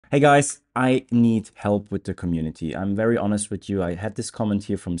Hey guys, I need help with the community. I'm very honest with you. I had this comment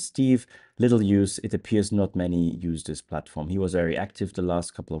here from Steve. Little use. It appears not many use this platform. He was very active the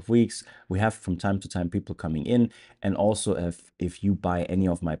last couple of weeks. We have from time to time people coming in. And also if you buy any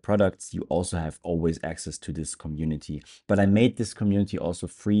of my products, you also have always access to this community. But I made this community also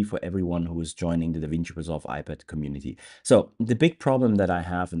free for everyone who is joining the DaVinci Resolve iPad community. So the big problem that I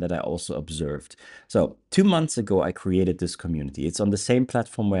have and that I also observed. So 2 months ago, I created this community. It's on the same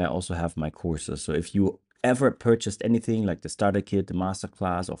platform where I also have my courses. So if you ever purchased anything like the starter kit, the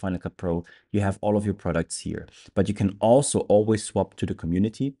MasterClass or Final Cut Pro, you have all of your products here. But you can also always swap to the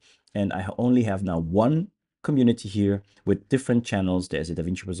community. And I only have now one community here with different channels. There's a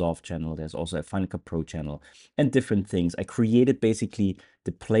DaVinci Resolve channel. There's also a Final Cut Pro channel and different things. I created basically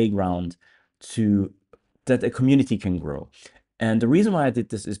the playground to that a community can grow. And the reason why I did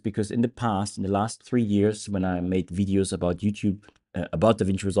this is because in the past, in the last 3 years, when I made videos about YouTube, about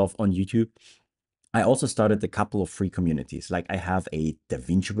DaVinci Resolve on YouTube, I also started a couple of free communities. Like I have a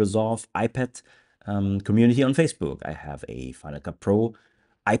DaVinci Resolve iPad community on Facebook. I have a Final Cut Pro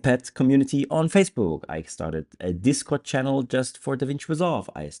iPad community on Facebook. I started a Discord channel just for DaVinci Resolve.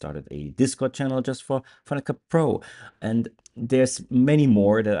 I started a Discord channel just for Final Cut Pro. And there's many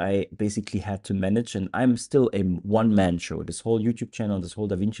more that I basically had to manage. And I'm still a one-man show. This whole YouTube channel, this whole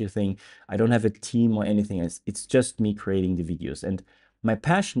DaVinci thing, I don't have a team or anything. It's just me creating the videos. And my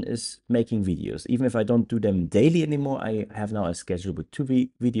passion is making videos. Even if I don't do them daily anymore, I have now a schedule with two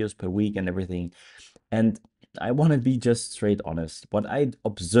videos per week and everything. And I want to be just straight honest. What I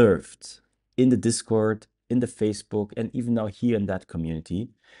observed in the Discord, in the Facebook, and even now here in that community,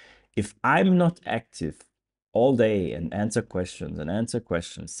 if I'm not active all day and answer questions,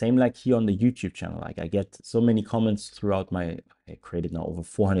 same like here on the YouTube channel, like I get so many comments throughout I created now over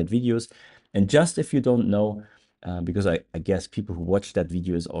 400 videos. And just if you don't know, because I guess people who watch that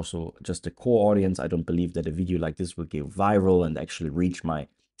video is also just a core audience. I don't believe that a video like this will go viral and actually reach my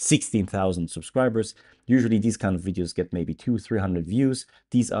 16,000 subscribers. Usually these kind of videos get maybe 200-300 views.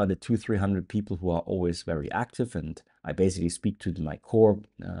 These are the 200-300 people who are always very active, and I basically speak to my core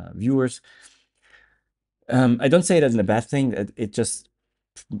viewers. I don't say that in a bad thing. It just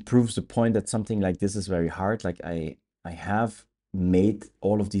proves the point that something like this is very hard. Like I have made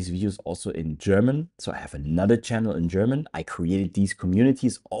all of these videos also in German. So I have another channel in German. I created these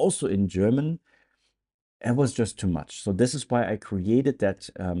communities also in German. It was just too much. So this is why I created that.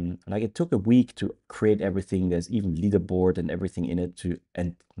 Like it took a week to create everything. There's even leaderboard and everything in it to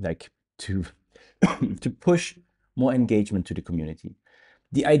to push more engagement to the community.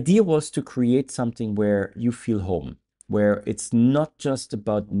 The idea was to create something where you feel home, where it's not just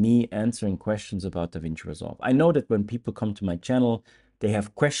about me answering questions about DaVinci Resolve. I know that when people come to my channel, they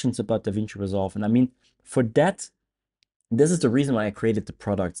have questions about DaVinci Resolve. And I mean, for that, this is the reason why I created the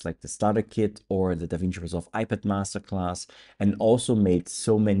products like the starter kit or the DaVinci Resolve iPad Masterclass, and also made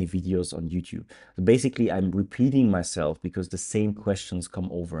so many videos on YouTube. So basically, I'm repeating myself because the same questions come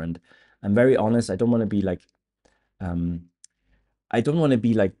over. And I'm very honest, I don't want to be like,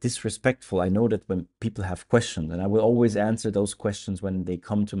 disrespectful. I know that when people have questions, and I will always answer those questions when they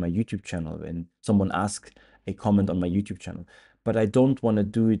come to my YouTube channel and someone asks a comment on my YouTube channel. But I don't want to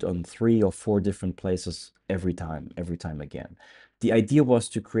do it on 3 or 4 different places every time again. The idea was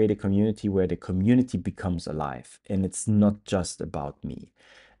to create a community where the community becomes alive and it's not just about me.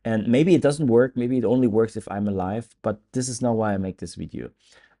 And maybe it doesn't work. Maybe it only works if I'm alive, but this is not why I make this video.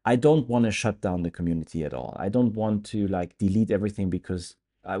 I don't want to shut down the community at all. I don't want to like delete everything because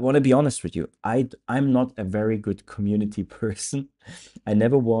I want to be honest with you. I'm not a very good community person. I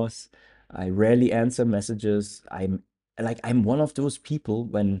never was. I rarely answer messages. I'm one of those people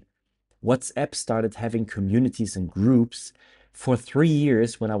when WhatsApp started having communities and groups for 3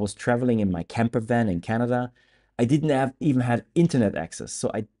 years when I was traveling in my camper van in Canada. I didn't have even had internet access.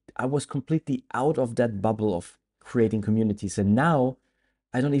 So I was completely out of that bubble of creating communities. And now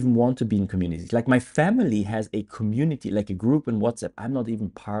I don't even want to be in communities. Like my family has a community, like a group in WhatsApp. I'm not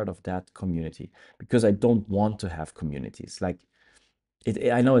even part of that community because I don't want to have communities. Like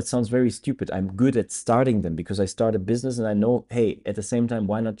I know it sounds very stupid. I'm good at starting them because I start a business and I know, hey, at the same time,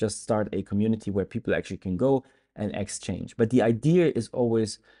 why not just start a community where people actually can go and exchange? But the idea is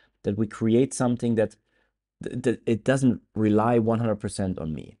always that we create something that it doesn't rely 100%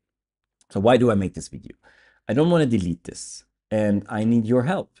 on me. So why do I make this video? I don't want to delete this. And I need your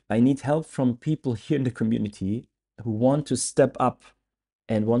help. I need help from people here in the community who want to step up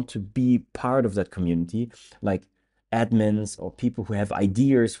and want to be part of that community, like admins or people who have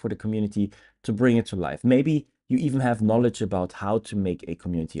ideas for the community to bring it to life. Maybe you even have knowledge about how to make a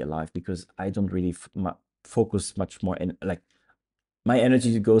community alive, because I don't really focus much more in like my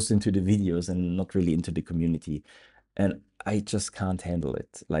energy goes into the videos and not really into the community. And I just can't handle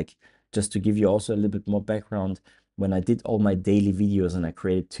it. Like, just to give you also a little bit more background, when I did all my daily videos and I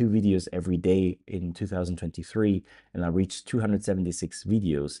created 2 videos every day in 2023 and I reached 276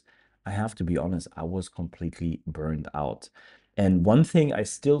 videos, I have to be honest, I was completely burned out. And one thing I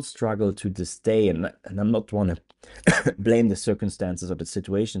still struggle to this day, and I'm not want to blame the circumstances or the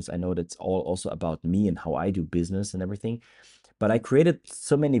situations. I know that's all also about me and how I do business and everything. But I created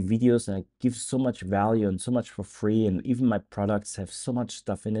so many videos and I give so much value and so much for free. And even my products have so much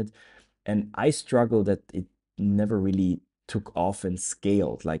stuff in it. And I struggle that it never really took off and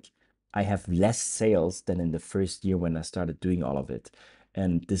scaled. Like I have less sales than in the first year when I started doing all of it.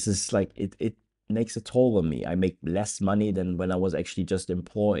 And this is like, it makes a toll on me. I make less money than when I was actually just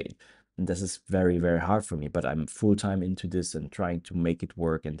employed. And this is very, very hard for me, but I'm full time into this and trying to make it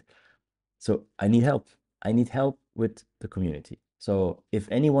work. And so I need help. I need help with the community. So if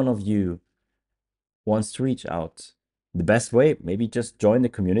any one of you wants to reach out, the best way, maybe just join the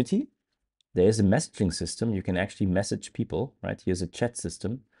community. There is a messaging system. You can actually message people, right? Here's a chat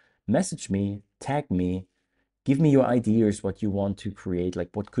system. Message me, tag me, give me your ideas, what you want to create, like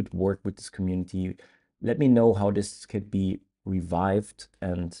what could work with this community. Let me know how this could be revived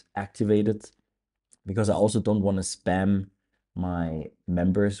and activated, because I also don't want to spam my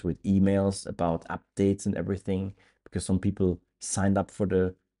members with emails about updates and everything, because some people signed up for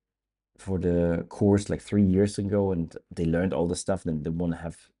the course like 3 years ago and they learned all the stuff, then they want to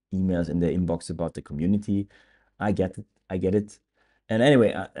have emails in their inbox about the community. I get it. I get it. And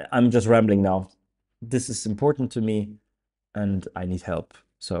anyway, I'm just rambling now. This is important to me and I need help.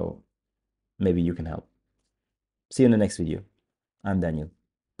 So maybe you can help. See you in the next video. I'm Daniel.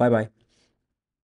 Bye bye.